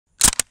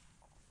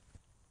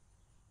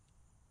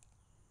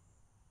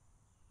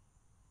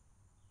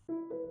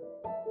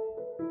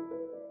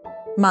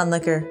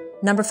Mannlicher,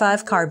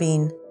 No.5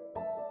 Carbine.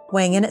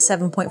 Weighing in at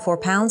 7.4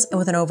 pounds and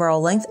with an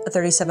overall length of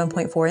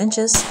 37.4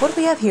 inches, what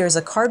we have here is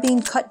a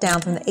carbine cut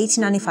down from the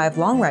 1895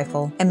 long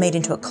rifle and made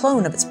into a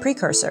clone of its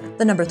precursor,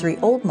 the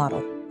No.3 old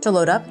model. To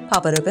load up,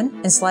 pop it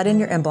open and slide in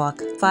your M block.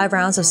 5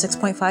 rounds of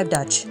 6.5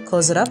 Dutch.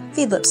 Close it up,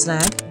 feed lip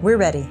snag. We're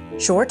ready.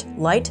 Short,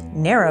 light,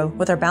 narrow,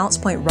 with our balance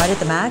point right at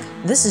the mag.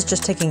 This is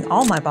just ticking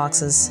all my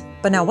boxes.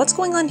 But now what's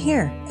going on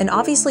here? An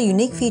obviously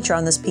unique feature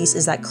on this piece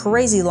is that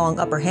crazy long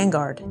upper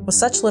handguard. With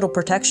such little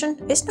protection,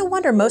 it's no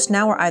wonder most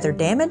now are either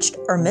damaged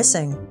or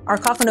missing. Our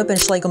cock and open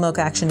Schlegelmilch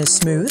action is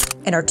smooth,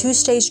 and our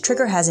two-stage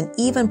trigger has an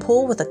even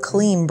pull with a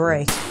clean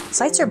break.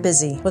 Sights are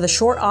busy, with a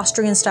short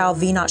Austrian-style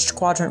V-notched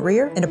quadrant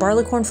rear and a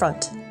barleycorn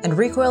front, and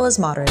recoil is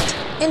moderate.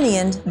 In the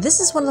end, this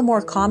is one of the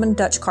more common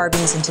Dutch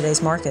carbines in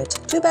today's market.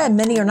 Too bad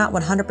many are not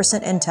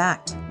 100%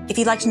 intact. If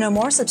you'd like to know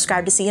more,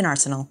 subscribe to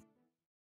C&Rsenal.